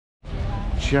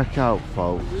check out,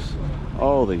 folks,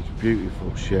 all these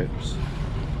beautiful ships.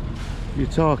 You're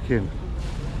talking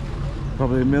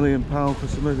probably £1 million for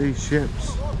some of these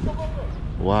ships.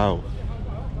 Wow.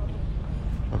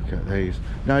 Look at these.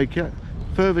 Now you can't,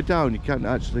 further down you can't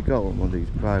actually go on one of these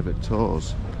private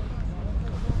tours.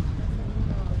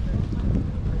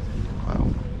 Wow.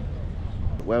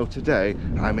 Well, today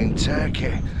I'm in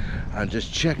Turkey, and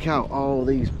just check out all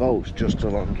these boats just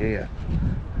along here.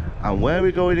 And where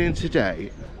we're going in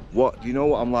today, what you know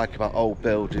what I'm like about old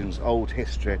buildings, old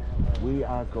history, we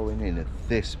are going in at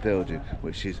this building,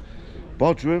 which is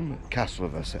Bodrum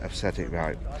Castle, if I've said it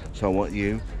right. So I want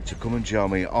you to come and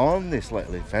join me on this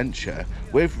little adventure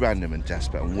with Random and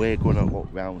Desperate, and we're going to look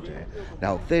round it.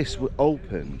 Now this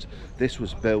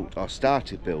was built, or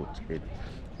started built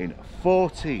in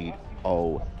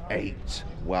 1408.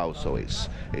 Wow, so it's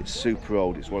super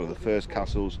old. It's one of the first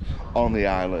castles on the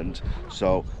island.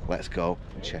 So let's go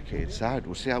and check it inside.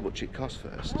 We'll see how much it costs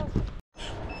first.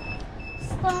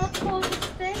 Start for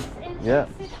this and Yeah.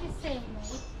 exit the same way.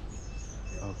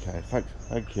 Okay,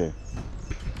 thank you.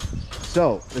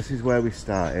 So this is where we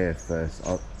start here first.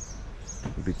 We'll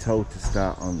be told to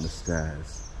start on the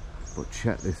stairs, but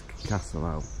check this castle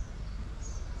out.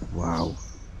 Wow,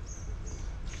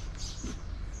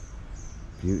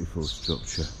 beautiful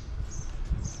structure.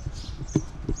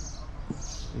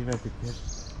 Are you ready, kid?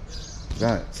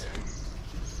 Right,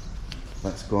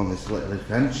 let's go on this little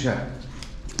adventure.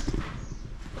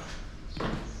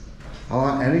 I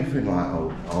like anything like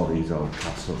all these old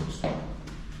castles.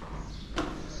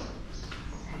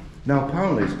 Now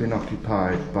apparently it's been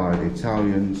occupied by the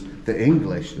Italians, the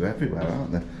English, they're everywhere,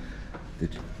 aren't they?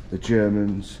 The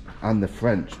Germans and the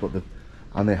French,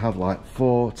 and they have like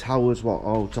 4 towers what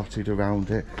all dotted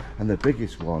around it, and the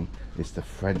biggest one is the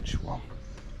French one.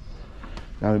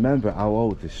 Now remember how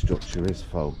old this structure is,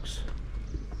 folks.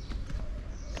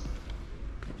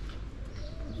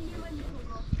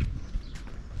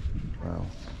 Wow.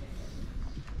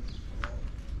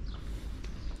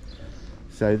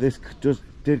 So this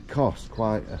did cost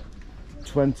quite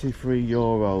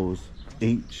 €23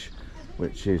 each,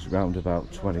 which is round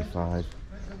about 25,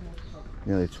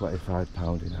 nearly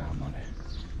 £25 in our money.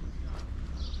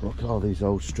 Look at all these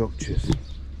old structures.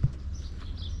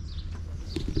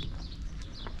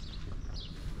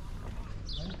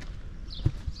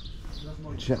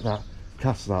 Check that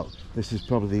castle out. This is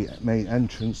probably the main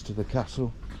entrance to the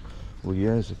castle. Well,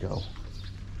 years ago.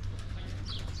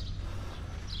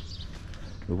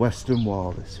 The Western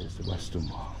Wall, this is the Western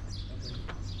Wall.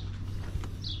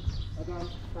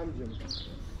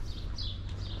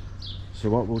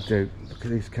 So what we'll do, look at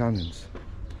these cannons.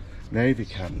 Navy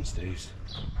cannons, these.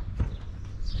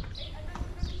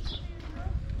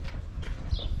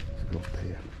 Let's go up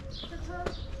here.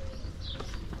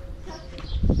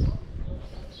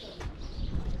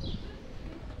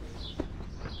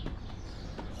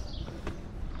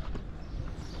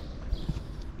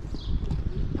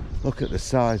 Look at the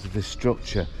size of this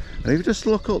structure, and if you just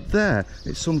look up there,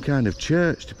 it's some kind of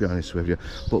church, to be honest with you,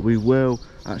 but we will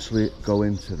actually go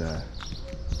into there.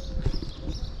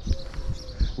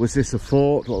 Was this a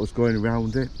fort, what was going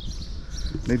around it?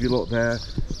 Maybe look there,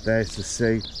 there's the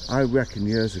sea. I reckon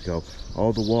years ago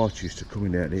all the water used to come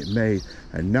in there, and it made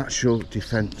a natural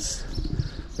defence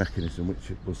mechanism,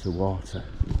 which was the water.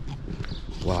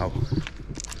 Wow,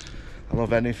 I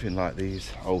love anything like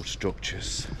these old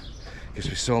structures. Gives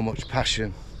me so much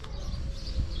passion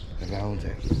around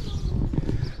it.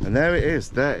 And there it is,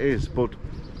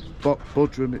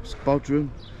 Bodrum, it's Bodrum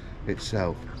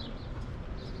itself.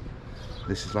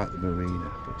 This is like the marina,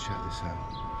 but check this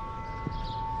out.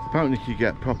 Apparently you can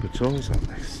get proper tours on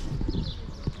this.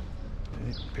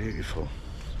 It's beautiful.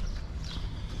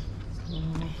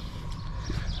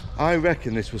 I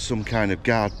reckon this was some kind of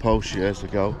guard post years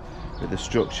ago, with the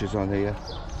structures on here.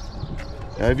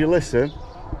 Now if you listen,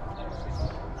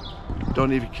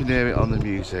 don't even can hear it on the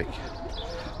music,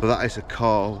 but that is a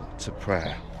call to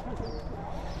prayer.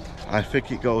 I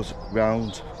think it goes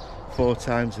round 4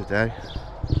 times a day,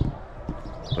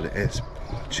 but it is.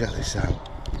 Check this out.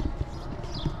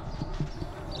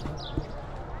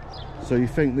 So you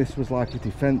think this was like a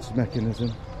defence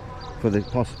mechanism for the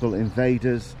possible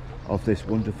invaders of this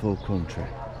wonderful country.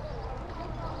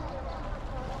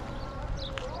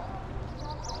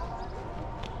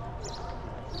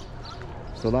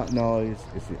 So that noise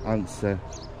is the answer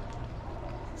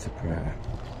to prayer.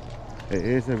 It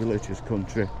is a religious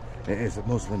country. It is a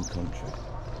Muslim country.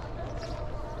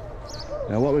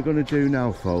 Now what we're going to do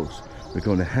now, folks, we're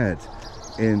going to head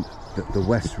in the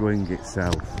west wing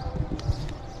itself.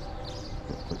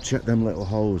 But check them little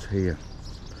holes here.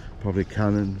 Probably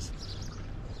cannons.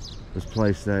 was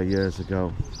placed there years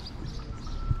ago.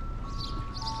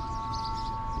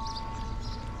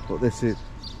 But this is,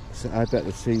 I bet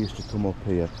the sea used to come up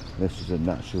here. This is a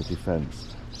natural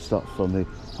defence, stop from the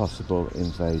possible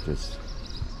invaders.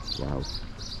 Wow.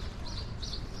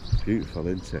 Beautiful,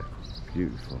 isn't it?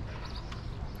 Beautiful.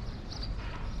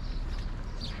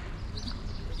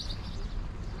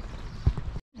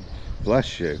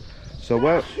 Bless you. So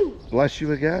where, bless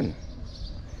you again.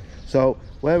 So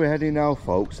where we're heading now,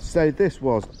 folks, say this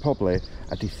was probably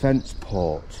a defence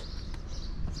port.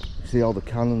 See all the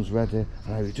cannons ready,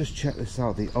 and I just check this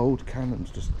out, the old cannons,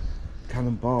 just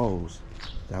cannonballs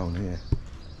down here.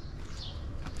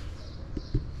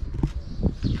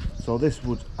 So this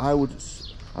would, I would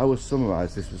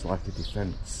summarise this was like a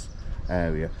defence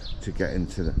area to get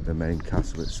into the main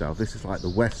castle itself. This is like the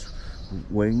west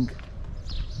wing.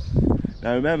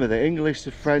 Now remember, the English,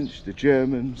 the French, the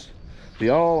Germans, they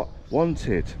all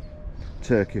wanted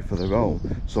Turkey for their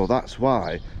own, so that's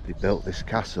why they built this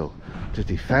castle, to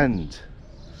defend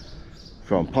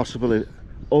from possibly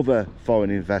other foreign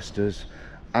investors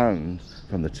and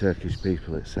from the Turkish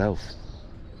people itself.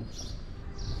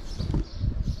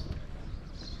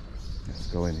 Let's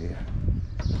go in here.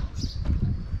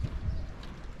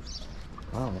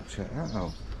 Oh, check that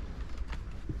out.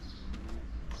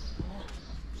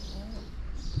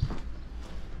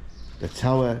 The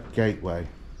Tower Gateway.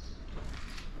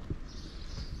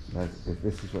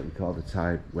 This is what you call the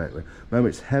Tower Gateway. Remember,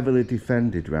 it's heavily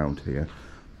defended round here.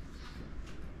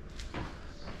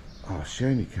 Oh,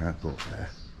 shame you can't go up there.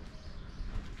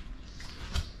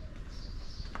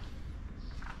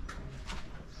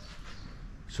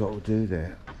 So what we'll do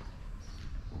there,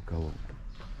 we'll go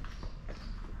up.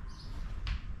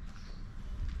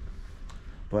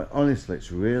 But honestly,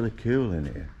 it's really cool in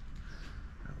here.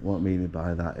 What I mean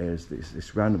by that is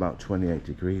it's around about 28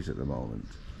 degrees at the moment.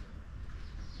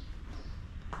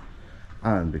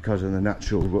 And because of the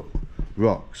natural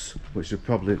rocks, which have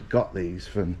probably got these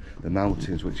from the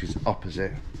mountains, which is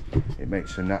opposite, it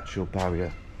makes a natural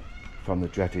barrier from the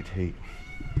dreaded heat.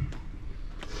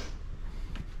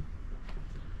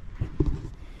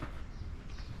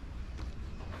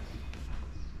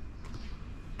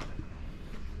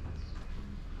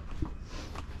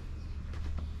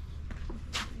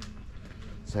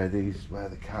 So these where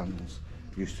the cannons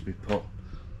used to be put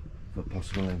for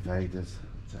possible invaders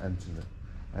to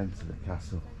enter the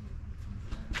castle.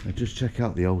 And just check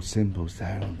out the old symbols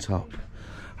there on top.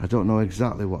 I don't know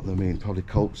exactly what they mean, probably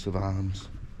coats of arms.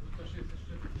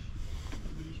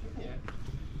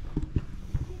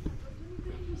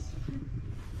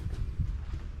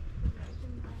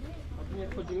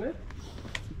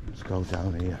 Let's go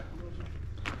down here.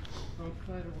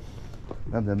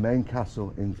 And the main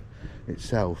castle in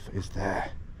itself is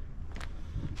there.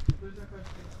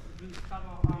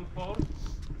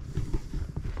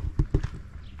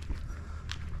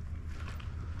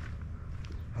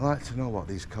 I like to know what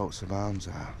these coats of arms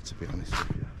are, to be honest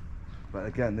with you. But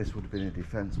again, this would have been a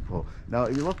defence port. Now,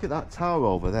 you look at that tower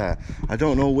over there. I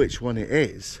don't know which one it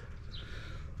is,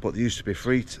 but there used to be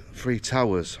three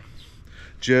towers.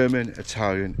 German,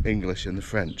 Italian, English and the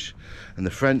French. And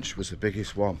the French was the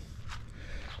biggest one.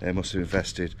 They must have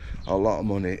invested a lot of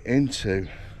money into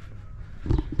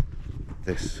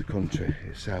this country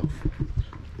itself.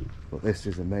 But this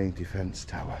is the main defence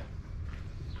tower.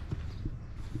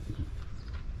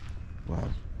 Wow.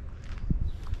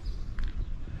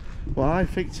 What I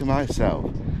think to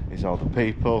myself is all the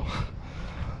people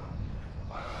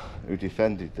who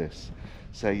defended this,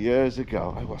 say years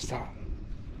ago, hey, what's that?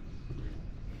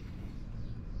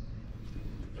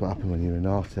 That's what happened when you were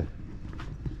naughty.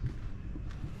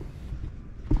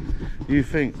 You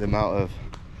think the amount of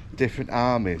different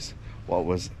armies, what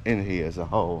was in here as a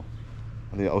whole,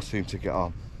 and they all seem to get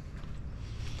on.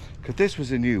 Because this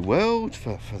was a new world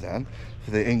for them,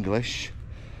 for the English,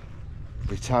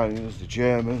 the Italians, the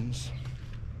Germans.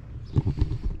 Oh,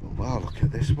 wow, look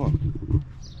at this one.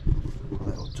 A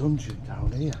little dungeon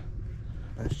down here.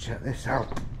 Let's check this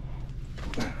out.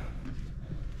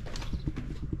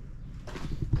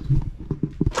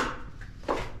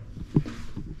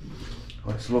 Oh,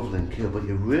 it's lovely and cool, but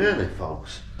you really,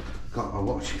 folks, got to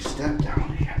watch your step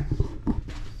down here.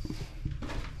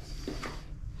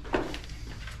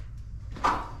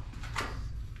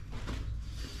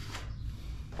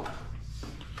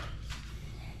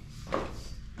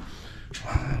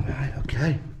 Right,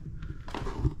 okay.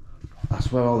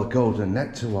 That's where all the golden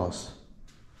nectar was.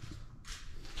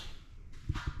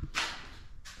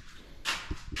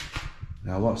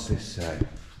 Now what's this say?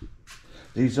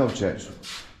 These objects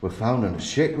were found in a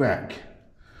shipwreck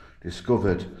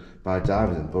discovered by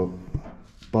divers in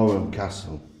Bodrum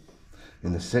Castle.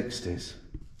 in the 60s.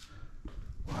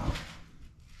 Wow.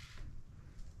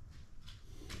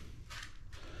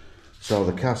 So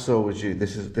the castle was used,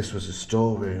 this was a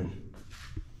storeroom.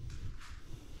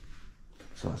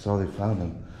 So that's all they found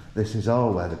them. This is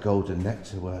all where the golden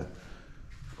nectar were,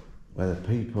 where the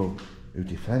people who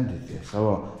defended this,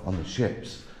 or on the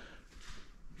ships,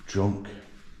 drunk.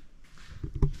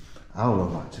 I would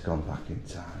have liked to gone back in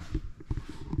time.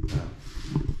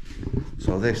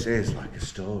 So this is like a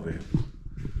storeroom.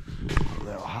 A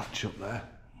little hatch up there.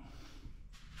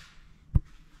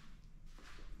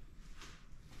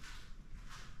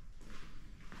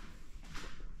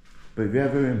 But if you're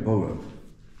ever in Bodrum,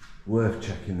 worth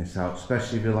checking this out,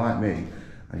 especially if you're like me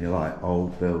and you like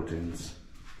old buildings.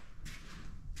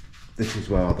 This is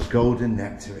where all the golden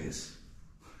nectar is.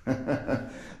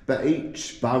 But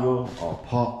each barrel or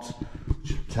pot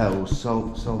tells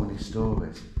so many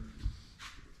stories.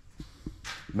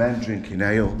 Men drinking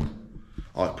ale,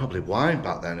 or probably wine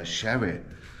back then, a sherry,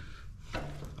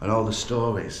 and all the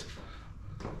stories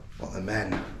what the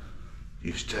men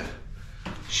used to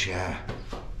share.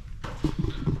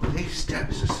 Well, these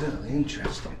steps are certainly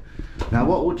interesting. Now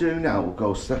what we'll do now, we'll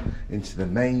go into the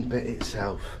main bit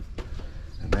itself,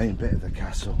 the main bit of the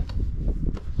castle.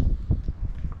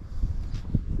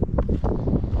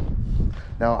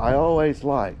 Now I always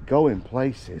like going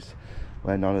places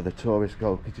where none of the tourists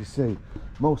go, because you see,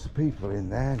 most people are in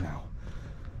there now.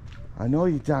 I know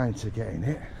you're dying to get in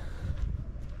it,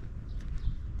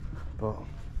 but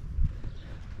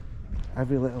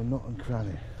every little nook and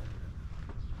cranny.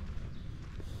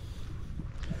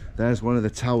 There's one of the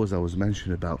towers I was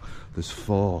mentioning about. There's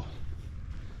 4.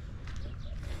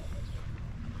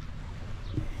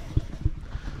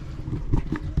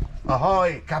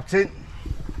 Ahoy, Captain!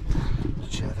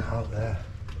 Check that out there.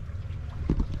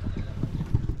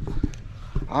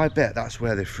 I bet that's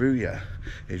where they threw you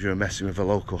if you were messing with a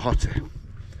local hottie.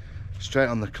 Straight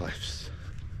on the cliffs.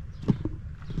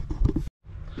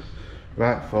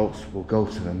 Right folks, we'll go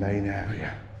to the main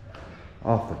area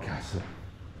of the castle.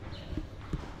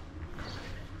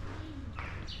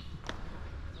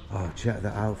 Oh, check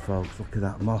that out folks, look at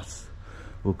that moss.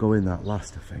 We'll go in that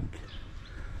last, I think.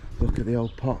 Look at the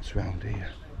old pots round here.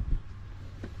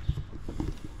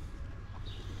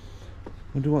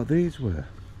 Wonder what these were.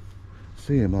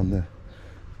 See them on the...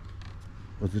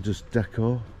 Was it just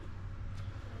decor?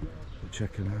 We'll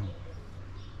check them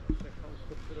out.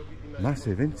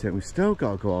 Massive, isn't it? We've still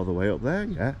got to go all the way up there,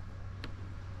 yeah?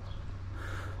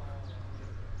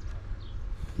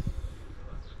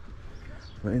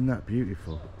 But isn't that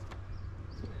beautiful?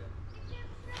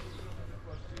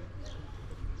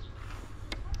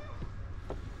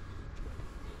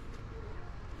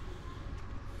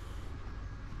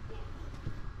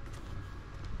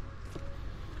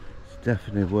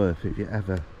 Definitely worth it if you're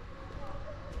ever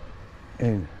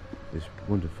in this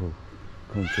wonderful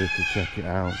country to check it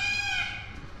out.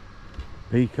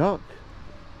 Peacock.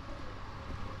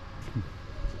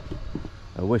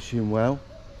 I wish him well.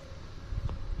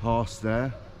 Horse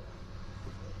there.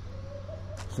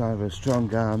 Sign of a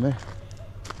strong army.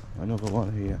 Another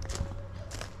one here.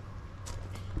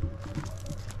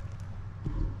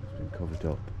 It's been covered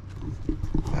up.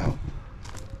 Wow.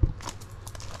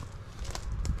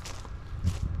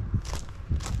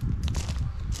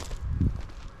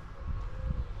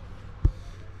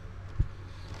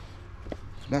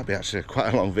 Might be actually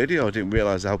quite a long video. I didn't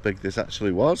realise how big this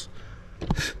actually was.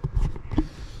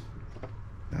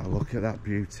 Now look at that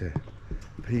beauty.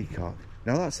 Peacock.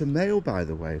 Now that's a male, by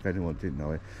the way, if anyone didn't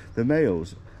know it. The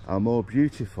males are more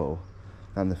beautiful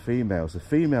than the females. The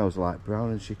females are like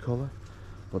brownish colour,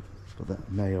 but the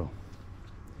male.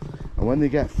 And when they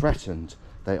get threatened,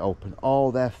 they open all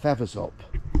their feathers up.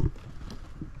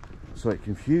 So it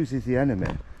confuses the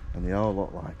enemy and they all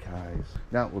look like eyes.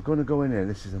 Now we're going to go in here.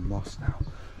 This is a moss now.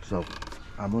 So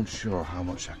I'm unsure how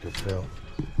much I can film.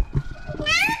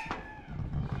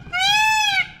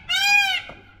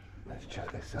 Let's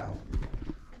check this out.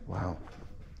 Wow.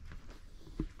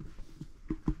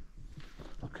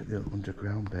 Look at the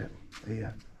underground bit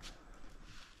here.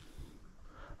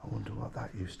 I wonder what that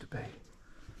used to be.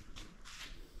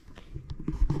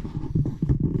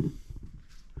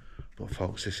 But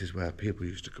folks, this is where people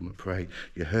used to come and pray.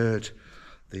 You heard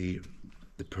the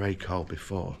prayer call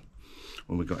before.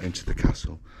 When we got into the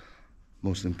castle,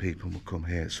 Muslim people would come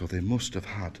here, so they must have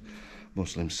had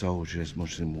Muslim soldiers,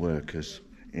 Muslim workers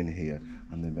in here,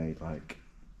 and they made like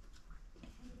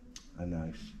a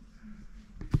nice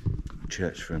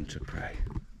church for them to pray.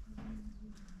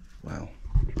 Wow.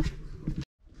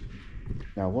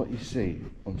 Now what you see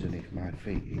underneath my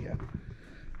feet here,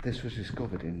 this was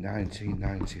discovered in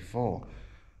 1994,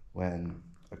 when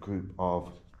a group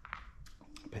of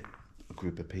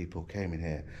people came in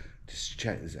here to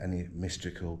check if there's any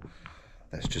mystical,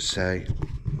 let's just say,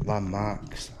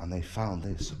 landmarks, and they found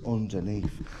this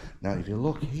underneath. Now if you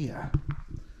look here,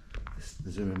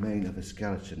 there's a remain of a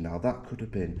skeleton. Now that could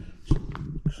have been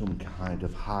some kind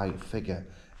of high figure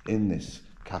in this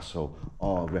castle,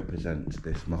 or represent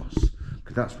this mosque,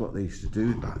 because that's what they used to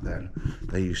do back then.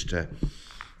 They used to,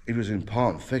 if it was an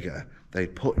important figure,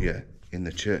 they'd put you in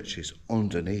the churches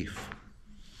underneath,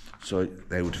 so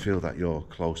they would feel that you're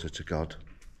closer to God.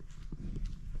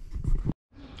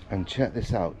 And check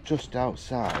this out, just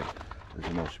outside there's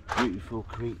the most beautiful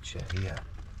creature here,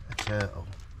 a turtle.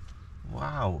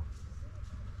 Wow,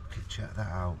 check that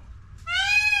out.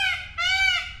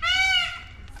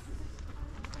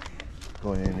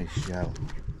 Going in his shell.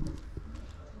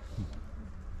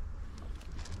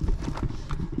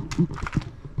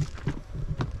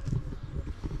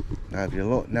 Now if you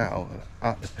look now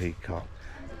at the peacock,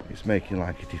 it's making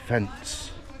like a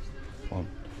defence one.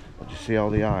 But you see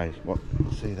all the eyes? What?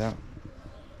 See that?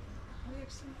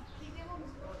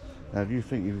 Now if you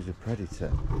think you was a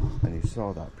predator and you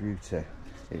saw that beauty,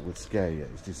 it would scare you.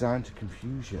 It's designed to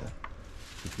confuse you,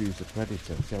 confuse the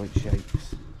predator. See how it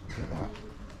shakes? Look at that.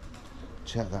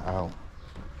 Check that out.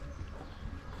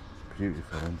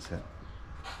 Beautiful, isn't it?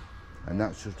 A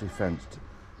natural defence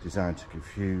designed to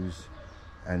confuse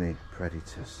any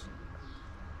predators.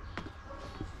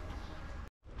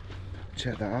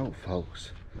 Check that out,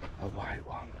 folks. A white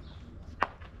one.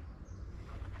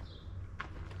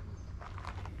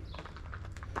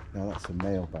 Now that's a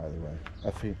male, by the way.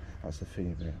 That's a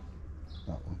female.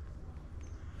 That one.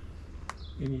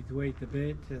 You need to wait a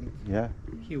bit, and yeah,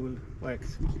 he will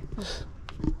wax.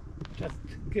 Just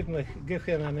give him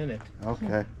a minute.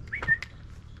 Okay.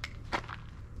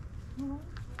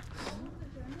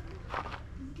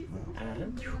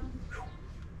 And,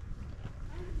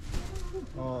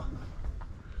 oh.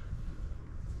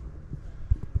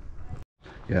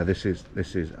 Yeah, this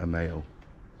is a male.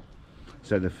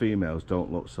 So the females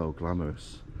don't look so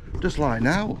glamorous. Just like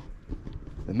now,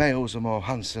 the males are more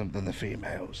handsome than the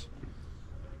females.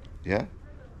 Yeah.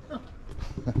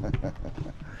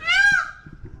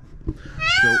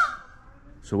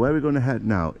 So where we're going to head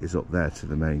now is up there to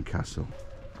the main castle.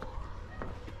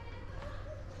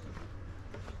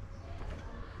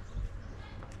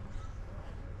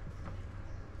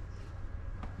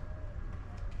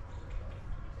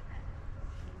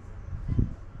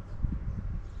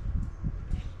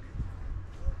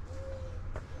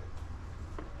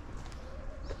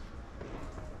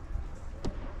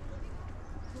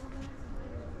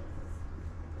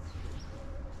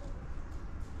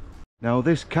 Now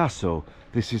this castle,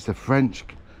 this is the French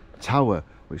tower,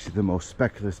 which is the most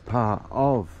speculative part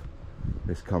of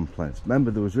this complex. Remember,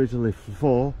 there was originally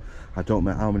 4, I don't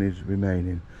know how many is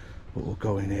remaining, but we'll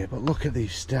go in here. But look at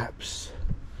these steps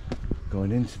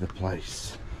going into the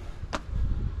place.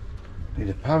 Need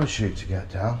a parachute to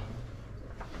get down.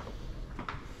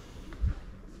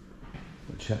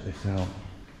 But check this out.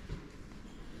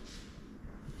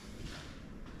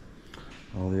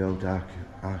 All the old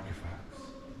artifacts.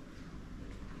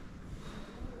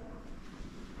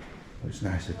 It's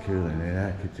nice and cool in here,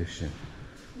 air conditioning.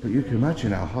 But you can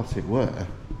imagine how hot it were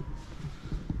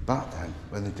back then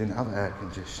when they didn't have air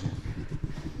conditioning.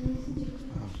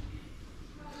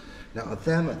 Now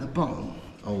them at the bottom,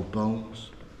 old bones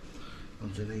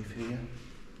underneath here.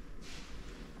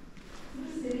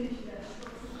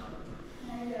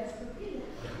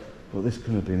 Well, this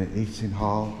could have been an eating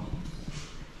hall.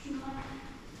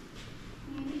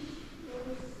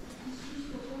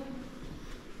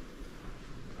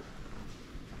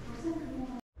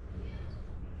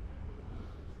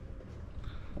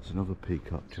 There's another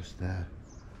peacock just there.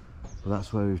 Well,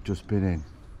 that's where we've just been in.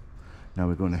 Now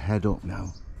we're going to head up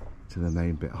now to the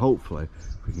main bit. Hopefully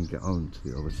we can get on to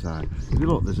the other side. If you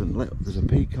look, there's a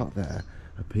peacock there,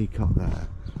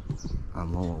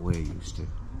 and one what we're used to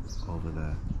over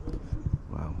there.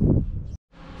 Wow.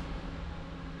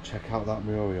 Check out that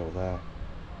mural there.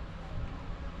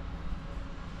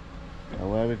 Now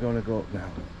where we're going to go up now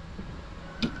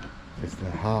is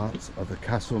the heart of the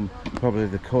castle, probably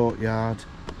the courtyard.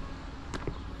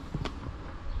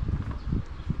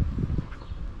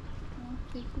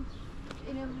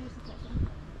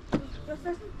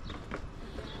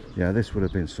 Yeah, this would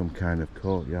have been some kind of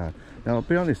courtyard. Now, I'll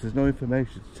be honest, there's no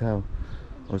information to tell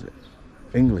us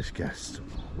English guests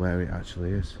where it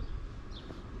actually is.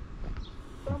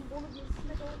 Well,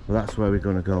 that's where we're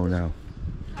going to go now,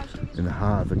 in the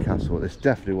heart of the castle. This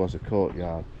definitely was a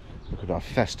courtyard. We could have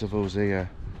festivals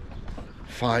here,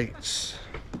 fights,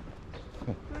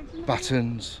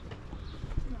 battens.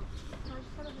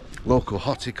 local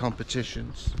hottie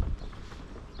competitions.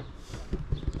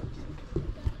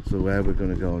 So where we're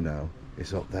going to go now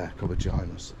is up there. Come and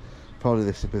join us. Probably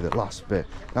this will be the last bit.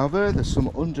 Now I've heard there's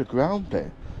some underground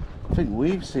bit. I think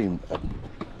we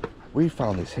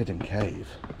found this hidden cave.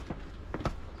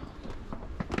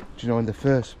 Do you know in the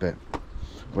first bit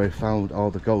where we found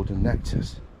all the golden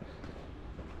nectars?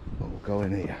 But we'll go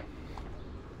in here.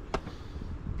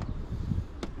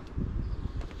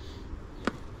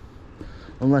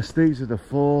 Unless these are the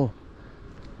four,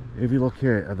 if you look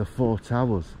here, are the four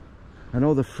towers. I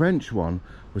know the French one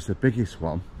was the biggest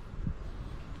one,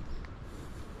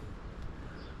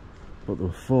 but there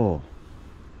were four.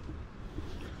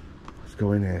 Let's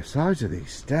go in here. Size of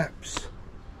these steps.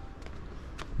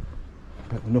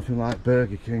 But they're nothing like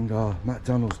Burger King or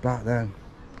McDonald's back then.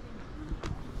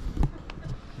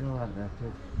 You're alright there,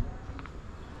 kid.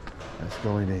 Let's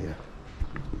go in here.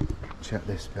 Check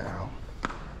this bit out.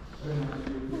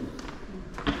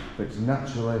 It's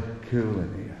naturally cool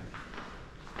in here.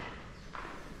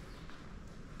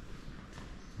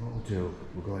 What we'll do,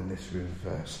 we'll go in this room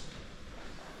first.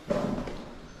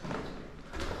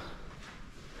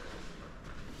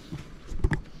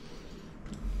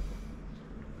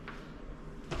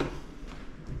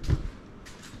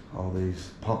 All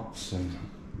these pots and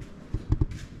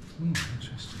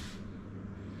interesting.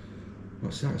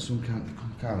 What's that? Some kind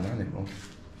of animal.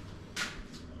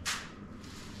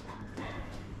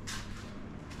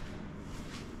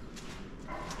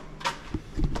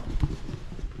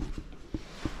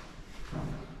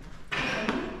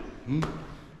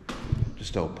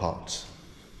 Just old pots.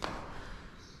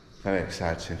 Very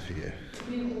exciting for you.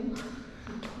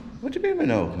 What do you mean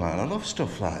we're old, man? I love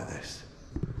stuff like this.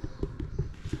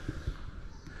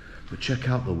 But check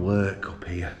out the work up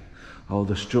here. All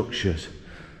the structures.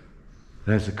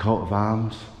 There's a coat of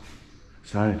arms.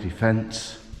 Sign of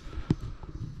defence.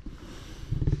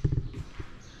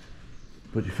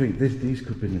 But you think these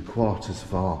could be the quarters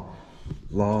for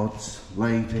lords,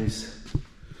 ladies.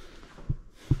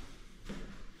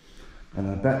 And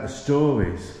I bet the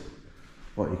stories,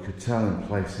 what you could tell in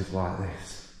places like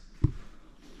this,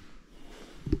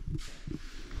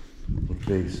 would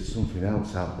be something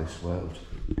else out of this world.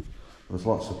 There's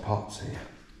lots of pots here.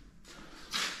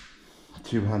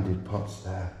 Two-handed pots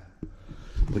there.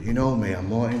 But you know me, I'm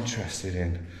more interested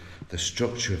in the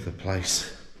structure of the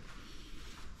place.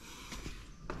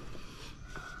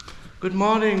 Good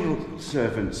morning,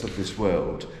 servants of this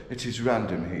world. It is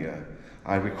random here.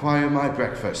 I require my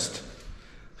breakfast.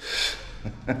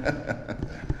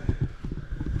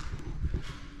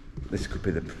 This could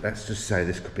be let's just say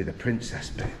this could be the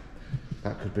princess bit.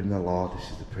 That could be the lord,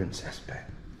 this is the princess bit.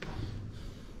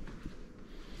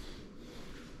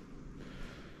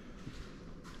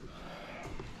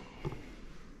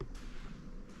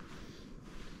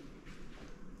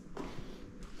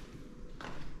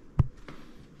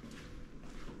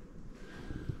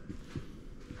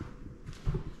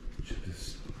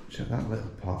 Check that little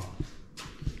pot.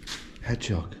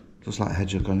 Hedgehog, just like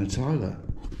hedgehog on the toilet.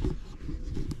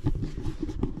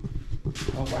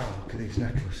 Oh wow, look at these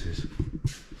necklaces.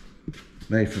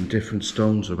 Made from different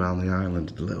stones around the island,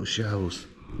 the little shells.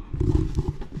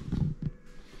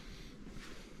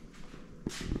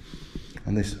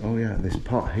 And this, oh yeah, this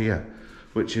pot here,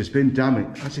 which has been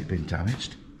damaged. Has it been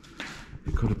damaged?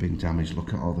 It could have been damaged,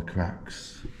 look at all the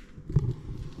cracks.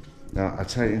 Now, I'll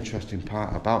tell you an interesting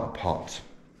part about a pot.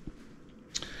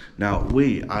 Now,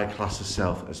 I class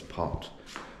ourselves as pot,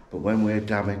 but when we're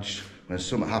damaged, when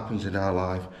something happens in our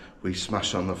life, we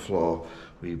smash on the floor,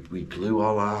 we glue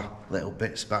all our little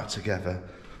bits back together,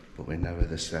 but we're never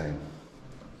the same,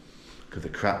 because the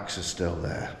cracks are still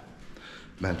there.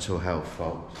 Mental health,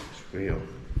 folks, it's real.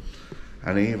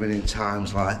 And even in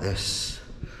times like this,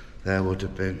 there would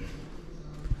have been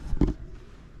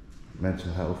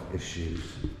mental health issues.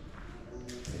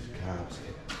 There's calves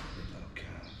here.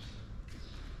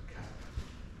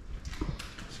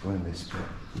 Go in this bit.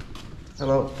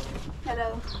 Hello.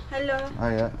 Hello. Hello.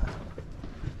 Hiya.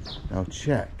 Now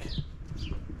check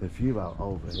the view out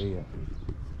over here.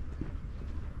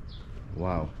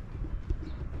 Wow.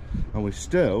 And we're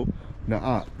still not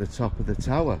at the top of the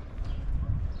tower.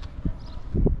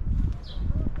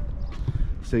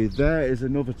 See, there is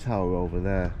another tower over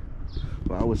there,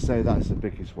 but I would say that's the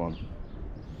biggest one.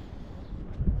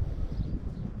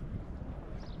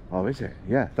 Oh, is it?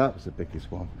 Yeah, that was the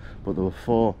biggest one. But there were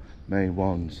four main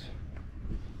ones.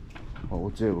 What we'll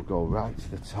do, we'll go right to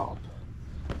the top,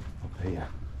 up here.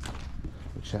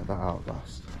 We'll check that out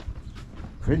last.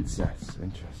 Princess,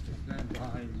 interesting.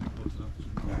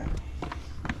 Right.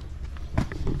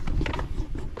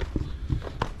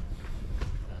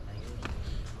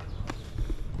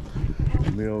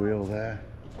 mural there.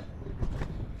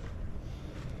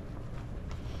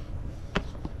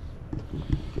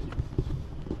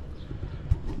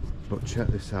 But check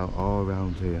this out all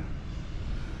around here.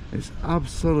 It's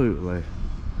absolutely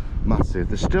massive.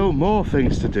 There's still more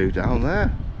things to do down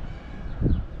there.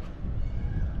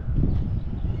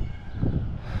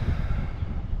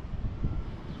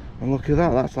 And look at that,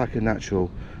 that's like a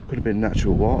natural, could have been a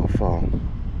natural waterfall.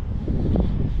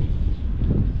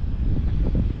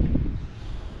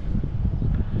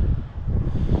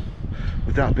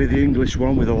 Would that be the English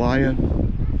one with a lion?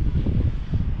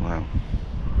 Wow.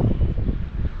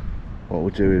 What we'll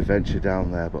do is venture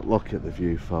down there, but look at the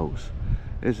view, folks.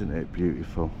 Isn't it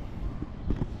beautiful?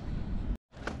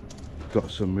 Got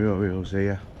some murals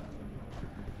here.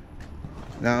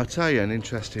 Now I'll tell you an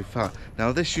interesting fact.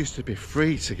 Now this used to be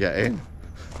free to get in,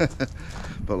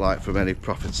 but like from any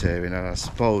profiteering, and I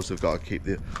suppose they've got to keep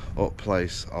the up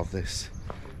place of this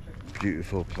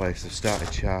beautiful place. They've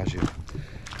started charging.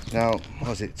 Now,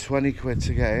 was it 20 quid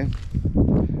to get in?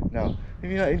 Now, if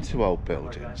you're not into old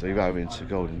buildings, or you're either into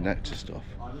golden nectar stuff,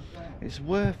 it's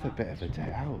worth a bit of a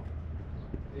day out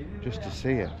just to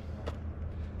see it.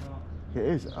 It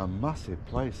is a massive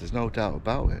place, there's no doubt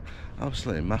about it.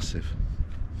 Absolutely massive.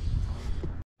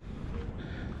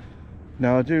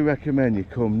 Now I do recommend you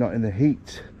come not in the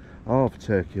heat of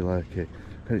Turkey Lurkey,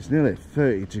 because it's nearly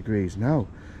 30 degrees now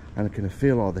and I can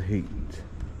feel all the heat.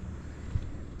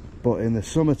 But in the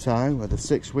summertime, where the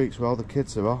 6 weeks where all the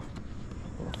kids are off,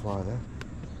 I'll fly there,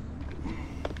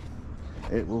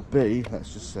 it will be,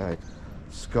 let's just say,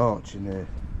 scorching here.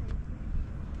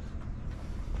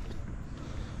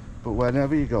 But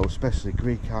whenever you go, especially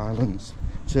Greek islands,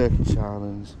 Turkish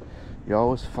islands, you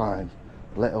always find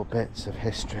little bits of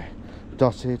history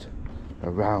dotted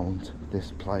around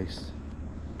this place.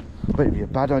 But if you're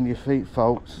bad on your feet,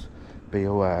 folks, be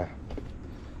aware.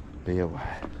 Be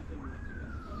aware.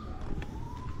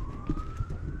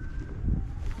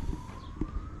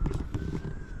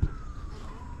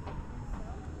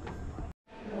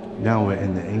 Now we're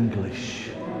in the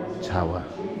English Tower.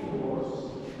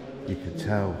 You can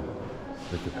tell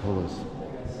with the colours.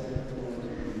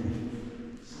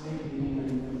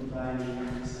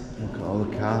 Look at all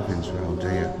the carvings around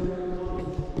here.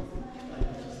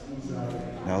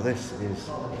 Now this is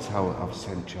the Tower of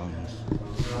St. John's.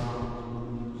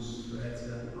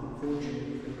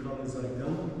 Unfortunately, the colours are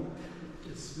gone.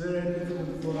 It's very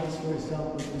difficult for us, for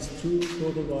example, these two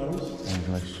coat of arms.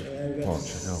 English,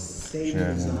 Portugal, same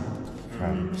German, design.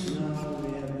 France. Now we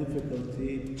have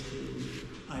difficulty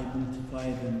to identify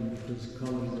them because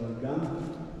colours are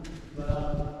gone.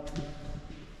 But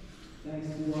thanks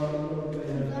to our work, we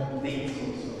have names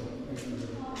also.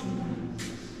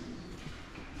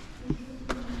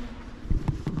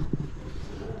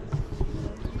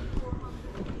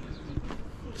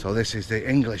 So this is the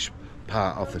English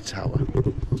part of the tower.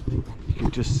 You can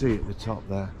just see at the top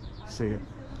there. See it?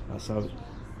 That's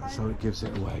how it gives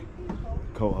it away.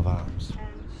 Coat of arms.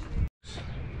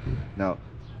 Now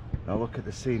look at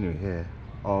the scenery here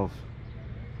of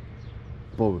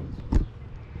Bodrum.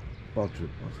 Bodrum,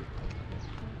 was it?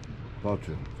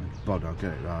 Bodrum. Bodrum, I'll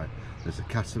get it right. There's a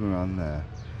catamaran there.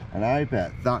 And I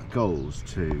bet that goes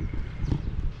to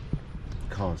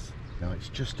Cos. Now it's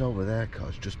just over there,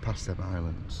 Cos, just past them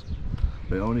islands.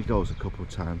 But it only goes a couple of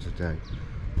times a day.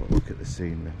 But look at the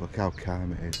scenery, look how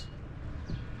calm it is.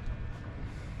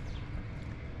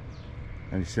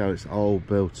 And you see how it's all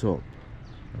built up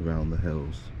around the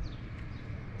hills.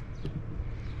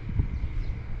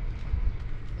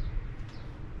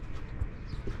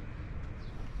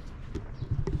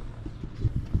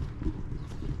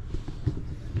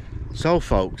 So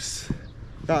folks,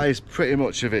 that is pretty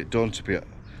much of it done to be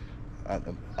at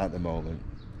the moment.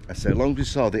 I say, as long as we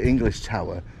saw the English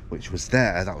Tower, which was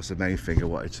there, that was the main thing I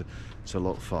wanted to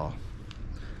look for.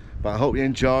 But I hope you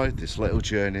enjoyed this little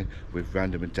journey with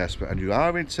Random and Desperate. And you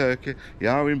are in Turkey, you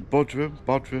are in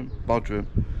Bodrum,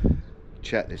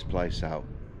 check this place out.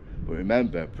 But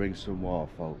remember, bring some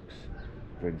water, folks.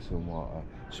 Bring some water.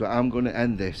 So I'm going to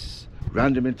end this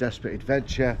Random and Desperate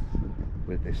adventure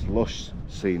with this lush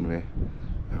scenery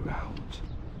around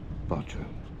Bodrum.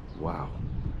 Wow,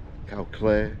 look how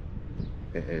clear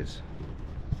it is.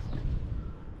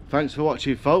 Thanks for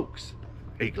watching, folks.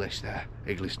 English there,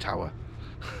 English Tower.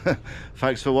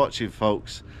 Thanks for watching,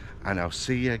 folks, and I'll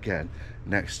see you again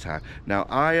next time. Now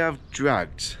I have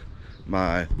dragged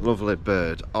my lovely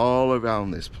bird all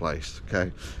around this place,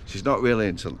 okay? She's not really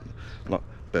into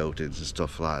buildings and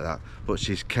stuff like that, but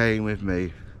she's came with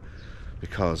me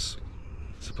because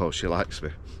I suppose she likes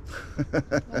me.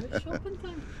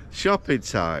 Shopping time. Shopping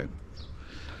time.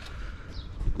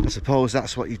 I suppose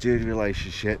that's what you do in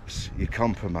relationships, you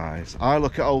compromise. I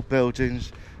look at old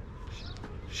buildings,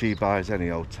 she buys any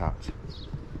old tat.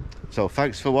 So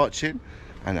thanks for watching,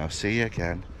 and I'll see you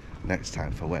again next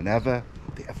time for whenever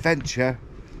the adventure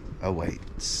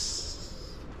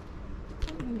awaits.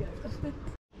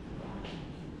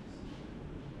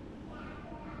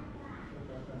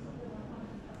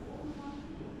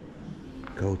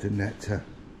 Golden nectar.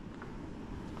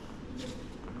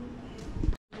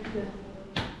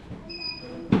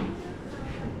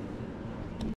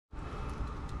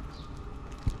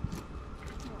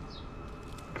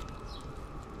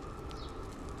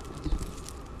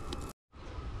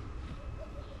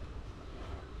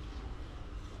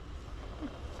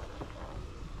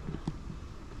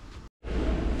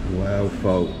 Well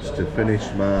folks, to finish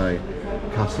my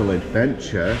castle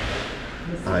adventure,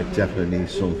 I definitely need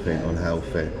something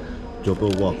unhealthy.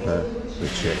 Double Whopper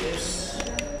with chips.